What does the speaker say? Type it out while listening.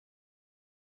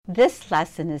This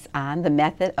lesson is on the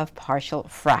method of partial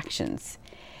fractions.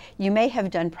 You may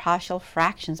have done partial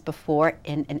fractions before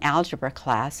in an algebra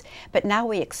class, but now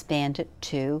we expand it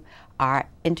to our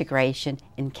integration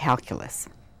in calculus.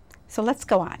 So let's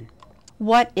go on.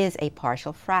 What is a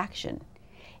partial fraction?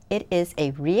 It is a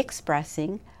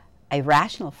re-expressing a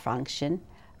rational function,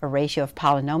 a ratio of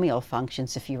polynomial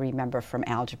functions, if you remember from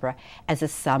algebra, as a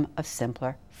sum of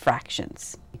simpler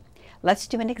fractions. Let's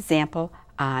do an example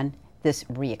on this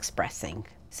re-expressing.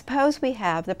 Suppose we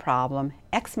have the problem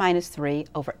x minus 3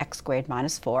 over x squared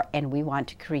minus 4, and we want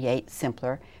to create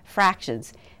simpler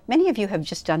fractions. Many of you have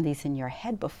just done these in your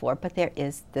head before, but there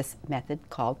is this method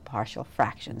called partial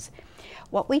fractions.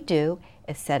 What we do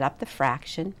is set up the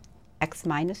fraction x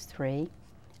minus 3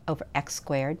 over x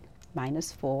squared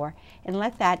minus 4, and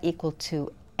let that equal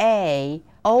to a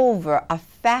over a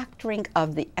factoring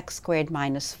of the x squared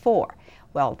minus 4.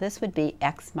 Well, this would be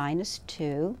x minus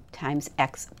 2 times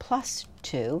x plus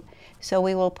 2. So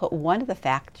we will put one of the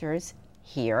factors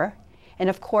here. And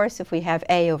of course, if we have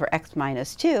a over x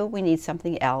minus 2, we need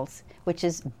something else, which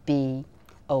is b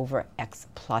over x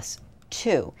plus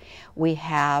 2. We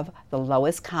have the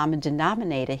lowest common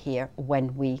denominator here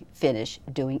when we finish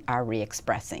doing our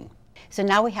re-expressing. So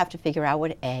now we have to figure out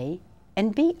what a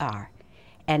and b are.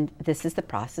 And this is the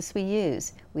process we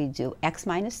use. We do x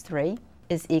minus 3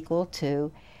 is equal to,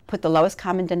 put the lowest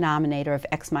common denominator of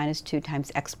x minus 2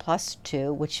 times x plus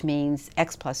 2, which means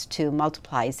x plus 2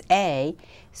 multiplies a,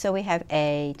 so we have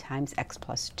a times x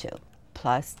plus 2,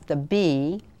 plus the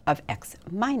b of x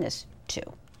minus 2.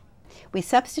 We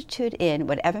substitute in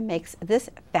whatever makes this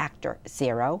factor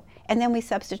 0, and then we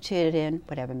substitute in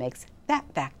whatever makes that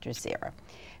factor 0.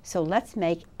 So let's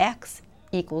make x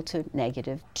equal to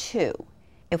negative 2.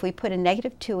 If we put a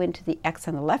negative 2 into the x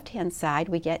on the left-hand side,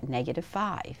 we get negative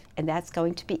 5. And that's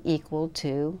going to be equal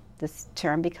to, this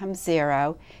term becomes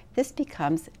 0. This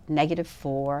becomes negative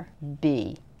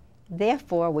 4b.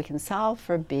 Therefore, we can solve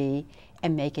for b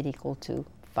and make it equal to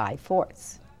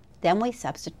 5/4. Then we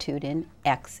substitute in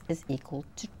x is equal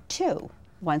to 2.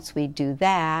 Once we do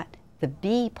that, the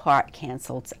b part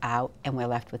cancels out and we're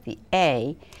left with the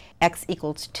a. X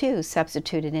equals 2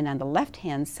 substituted in on the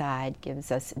left-hand side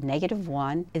gives us negative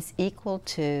 1 is equal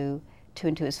to 2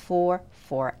 and 2 is 4,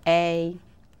 4a.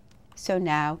 So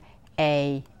now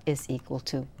a is equal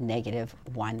to negative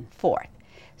 1/4.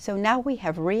 So now we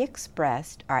have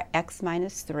re-expressed our x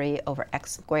minus 3 over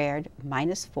x squared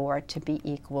minus 4 to be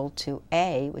equal to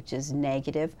a, which is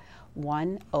negative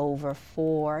 1 over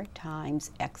 4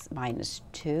 times x minus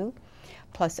 2,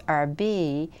 plus our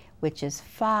b, which is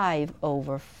 5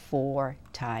 over 4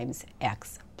 times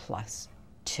x plus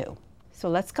 2. So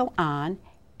let's go on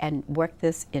and work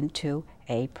this into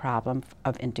a problem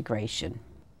of integration.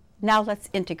 Now let's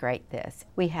integrate this.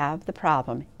 We have the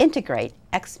problem, integrate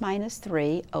x minus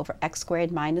 3 over x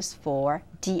squared minus 4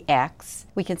 dx.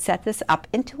 We can set this up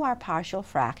into our partial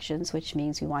fractions, which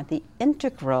means we want the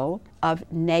integral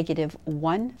of negative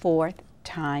 1/4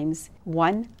 times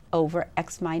 1 over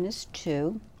x minus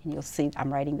 2, and you'll see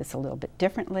I'm writing this a little bit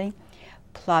differently,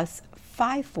 plus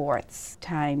 5/4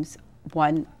 times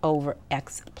 1 over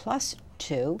x plus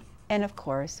 2, and of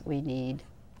course we need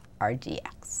our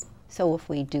dx. So if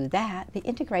we do that, the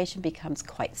integration becomes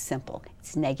quite simple.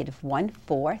 It's negative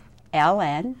 1/4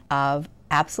 ln of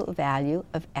absolute value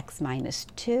of x minus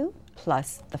 2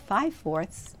 plus the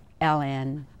 5/4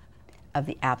 ln of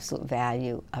the absolute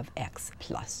value of x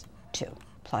plus 2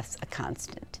 plus a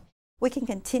constant. We can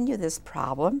continue this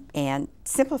problem and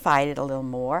simplify it a little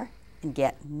more and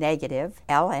get negative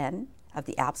ln of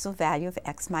the absolute value of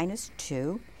x minus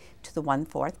 2 to the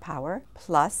 1/4 power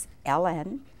plus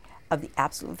ln of the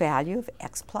absolute value of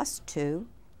x plus 2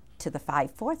 to the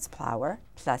 5/4 power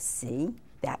plus c.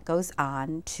 That goes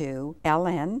on to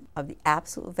ln of the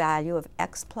absolute value of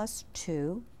x plus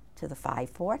 2 to the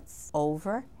 5/4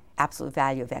 over absolute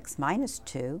value of x minus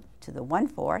 2 to the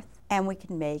 1/4, and we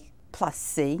can make plus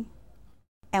c.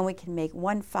 And we can make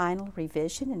one final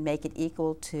revision and make it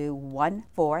equal to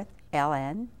 1/4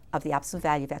 ln of the absolute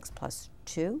value of x plus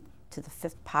 2 to the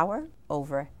 5th power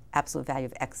over absolute value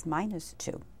of x minus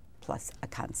 2 plus a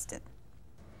constant.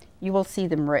 You will see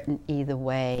them written either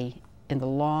way, in the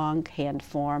longhand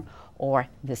form or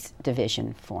this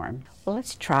division form. Well,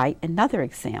 let's try another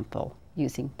example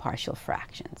using partial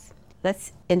fractions.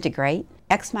 Let's integrate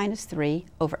x minus 3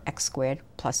 over x squared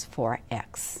plus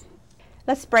 4x.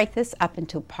 Let's break this up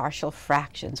into partial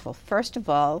fractions. Well, first of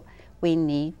all, we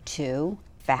need to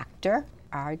factor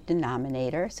our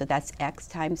denominator, so that's x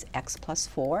times x plus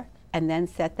 4, and then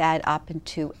set that up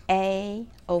into a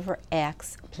over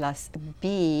x plus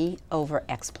b over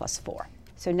x plus 4.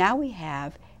 So now we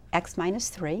have x minus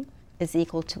 3 is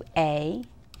equal to a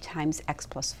times x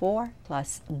plus 4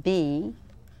 plus b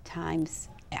times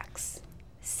x.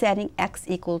 Setting x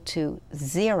equal to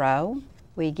 0,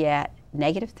 we get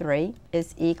negative 3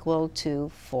 is equal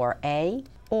to 4a,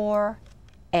 or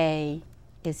a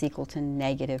is equal to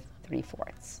negative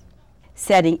 3/4.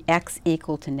 Setting x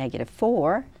equal to negative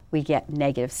 4, we get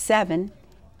negative 7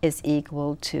 is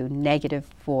equal to negative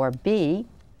 4b,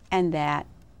 and that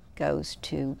goes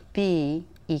to b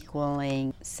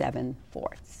equaling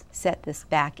 7/4. Set this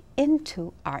back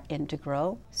into our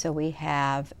integral. So we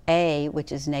have a,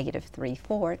 which is negative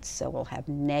 3/4, so we'll have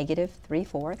negative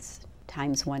 3/4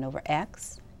 times 1 over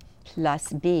x,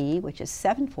 plus b, which is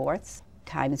 7/4,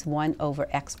 times 1 over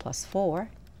x plus 4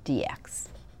 dx.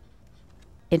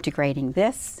 Integrating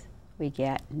this, we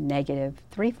get negative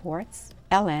 3/4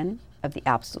 ln of the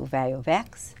absolute value of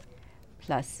x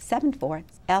plus 7/4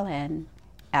 ln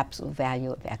absolute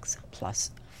value of x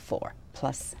plus 4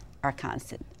 plus our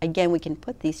constant. Again, we can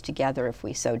put these together if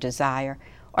we so desire,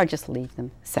 or just leave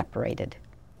them separated.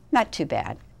 Not too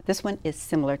bad. This one is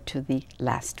similar to the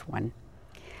last one.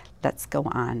 Let's go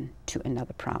on to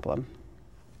another problem.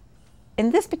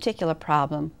 In this particular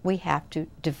problem, we have to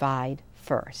divide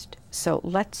first. So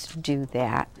let's do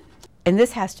that. And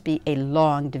this has to be a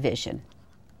long division.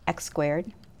 X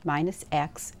squared minus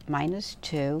x minus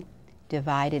 2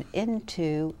 divided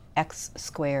into x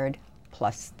squared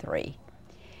plus 3.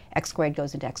 X squared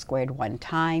goes into x squared one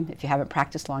time. If you haven't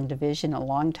practiced long division in a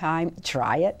long time,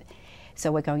 try it.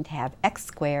 So we're going to have x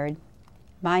squared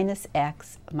minus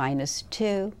x minus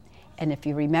 2. And if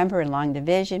you remember in long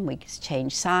division, we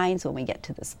change signs when we get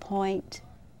to this point.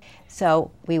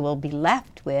 So we will be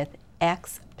left with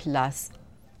x plus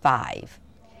 5.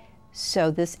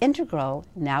 So this integral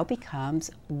now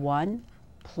becomes 1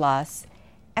 plus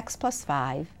x plus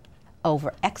 5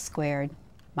 over x squared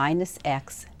minus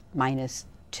x minus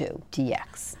 2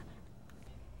 dx.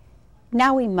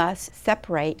 Now we must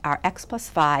separate our x plus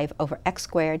 5 over x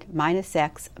squared minus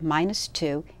x minus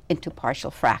 2 into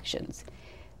partial fractions.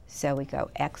 So we go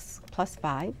x plus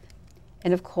 5,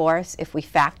 and of course if we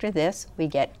factor this, we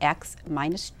get x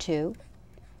minus 2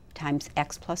 times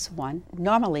x plus 1.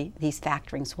 Normally these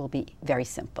factorings will be very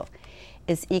simple,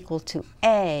 is equal to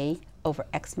a over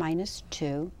x minus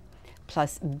 2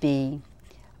 plus b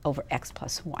over x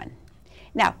plus 1.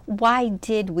 Now, why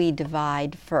did we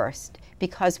divide first?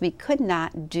 Because we could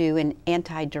not do an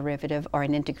antiderivative or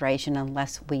an integration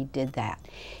unless we did that.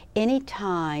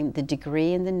 Anytime the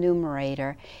degree in the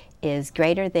numerator is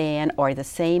greater than or the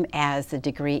same as the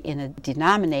degree in a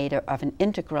denominator of an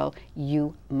integral,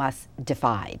 you must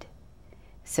divide.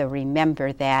 So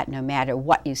remember that no matter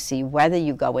what you see, whether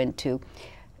you go into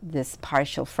this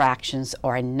partial fractions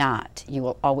or not, you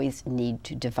will always need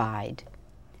to divide.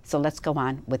 So let's go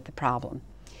on with the problem.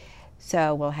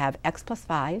 So we'll have x plus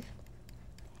 5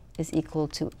 is equal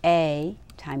to a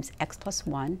times x plus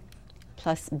 1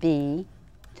 plus b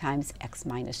times x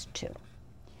minus 2.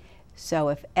 So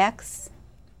if x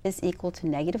is equal to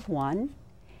negative 1,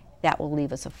 that will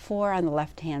leave us a 4 on the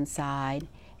left-hand side,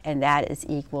 and that is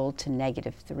equal to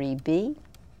negative 3b,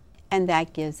 and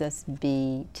that gives us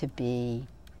b to be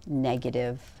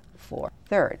negative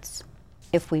 4/3.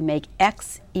 If we make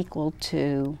x equal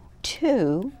to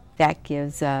 2, that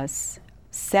gives us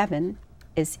 7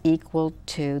 is equal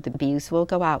to, the b's will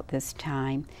go out this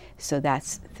time, so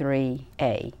that's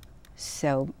 3a.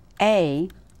 So a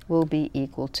will be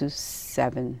equal to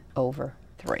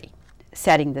 7/3.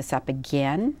 Setting this up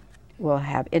again, we'll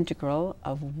have integral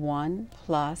of 1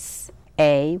 plus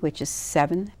a, which is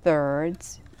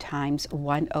 7/3, times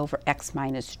 1 over x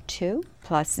minus 2,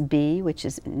 plus b, which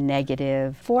is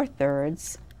negative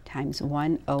 4/3, times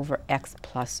 1 over x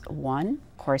plus 1.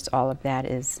 Of course, all of that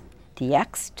is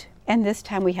dx'd. And this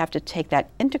time we have to take that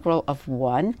integral of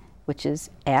 1, which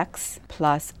is x,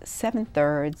 plus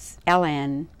 7/3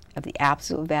 ln of the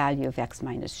absolute value of x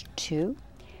minus 2,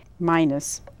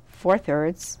 minus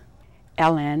 4/3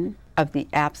 ln of the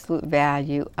absolute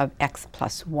value of x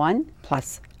plus 1,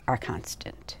 plus our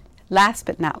constant. Last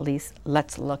but not least,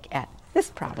 let's look at this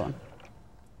problem.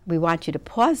 We want you to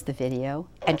pause the video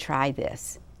and try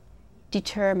this.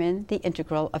 Determine the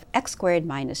integral of x squared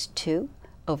minus 2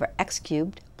 over x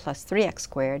cubed plus 3x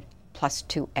squared plus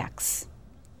 2x.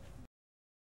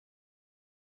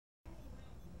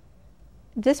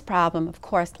 This problem, of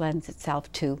course, lends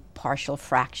itself to partial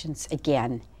fractions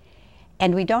again.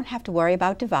 And we don't have to worry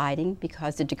about dividing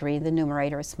because the degree in the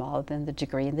numerator is smaller than the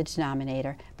degree in the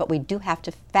denominator, but we do have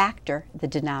to factor the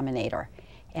denominator.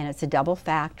 And it's a double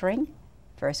factoring.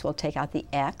 First we'll take out the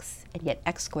x and get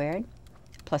x squared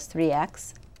plus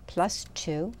 3x plus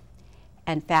 2,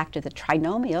 and factor the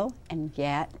trinomial and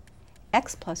get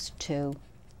x plus 2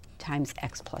 times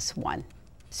x plus 1.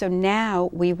 So now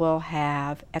we will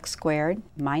have x squared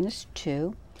minus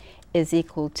 2 is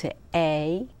equal to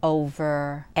a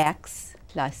over x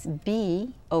plus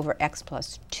b over x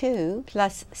plus 2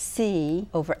 plus c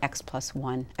over x plus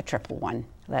 1, a triple 1.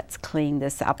 Let's clean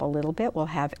this up a little bit. We'll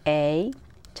have a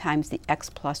times the x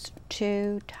plus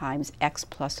 2 times x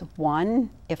plus 1,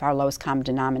 if our lowest common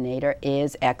denominator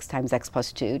is x times x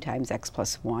plus 2 times x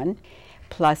plus 1,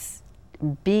 plus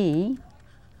b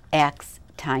x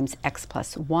times x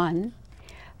plus 1,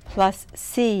 plus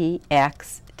c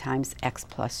x times x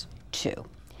plus 2.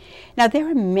 Now, there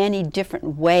are many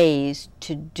different ways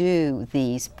to do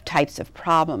these types of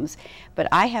problems, but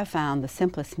I have found the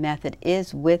simplest method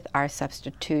is with our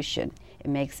substitution. It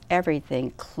makes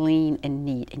everything clean and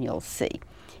neat, and you'll see.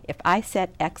 If I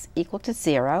set x equal to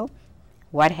 0,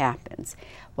 what happens?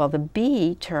 Well, the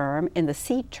b term and the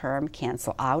c term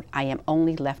cancel out. I am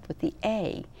only left with the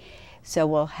a. So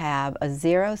we'll have a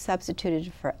 0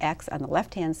 substituted for x on the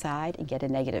left-hand side and get a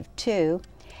negative 2.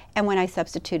 And when I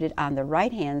substitute it on the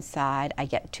right-hand side, I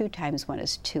get 2 times 1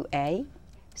 is 2a.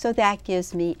 So that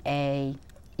gives me a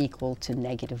equal to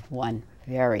negative 1.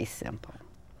 Very simple.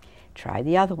 Try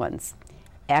the other ones.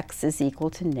 X is equal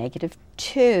to negative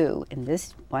 2. In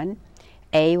this one,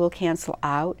 a will cancel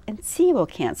out and c will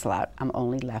cancel out. I'm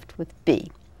only left with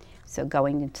b. So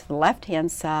going into the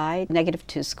left-hand side, negative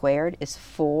 2 squared is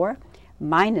 4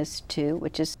 minus 2,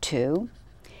 which is 2,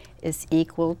 is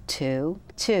equal to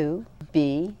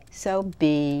 2b, so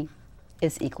b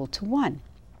is equal to 1.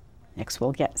 Next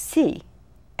we'll get c.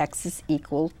 X is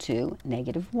equal to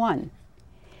negative 1.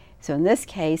 So in this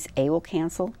case, a will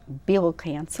cancel, b will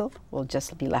cancel. We'll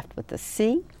just be left with the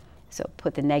c. So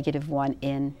put the negative 1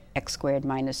 in x squared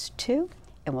minus 2,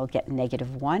 and we'll get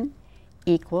negative 1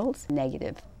 equals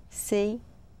negative c.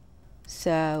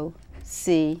 So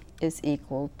c is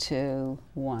equal to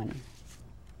 1.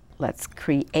 Let's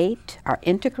create our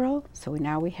integral. So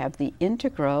now we have the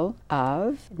integral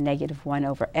of negative 1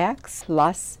 over x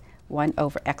plus 1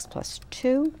 over x plus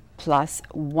 2 plus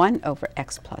 1 over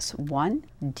x plus 1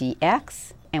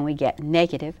 dx. And we get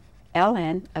negative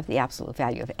ln of the absolute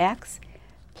value of x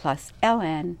plus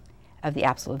ln of the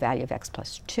absolute value of x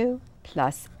plus 2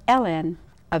 plus ln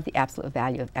of the absolute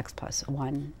value of x plus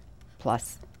 1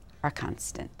 plus our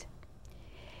constant.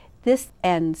 This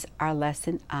ends our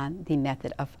lesson on the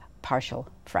method of partial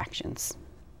fractions.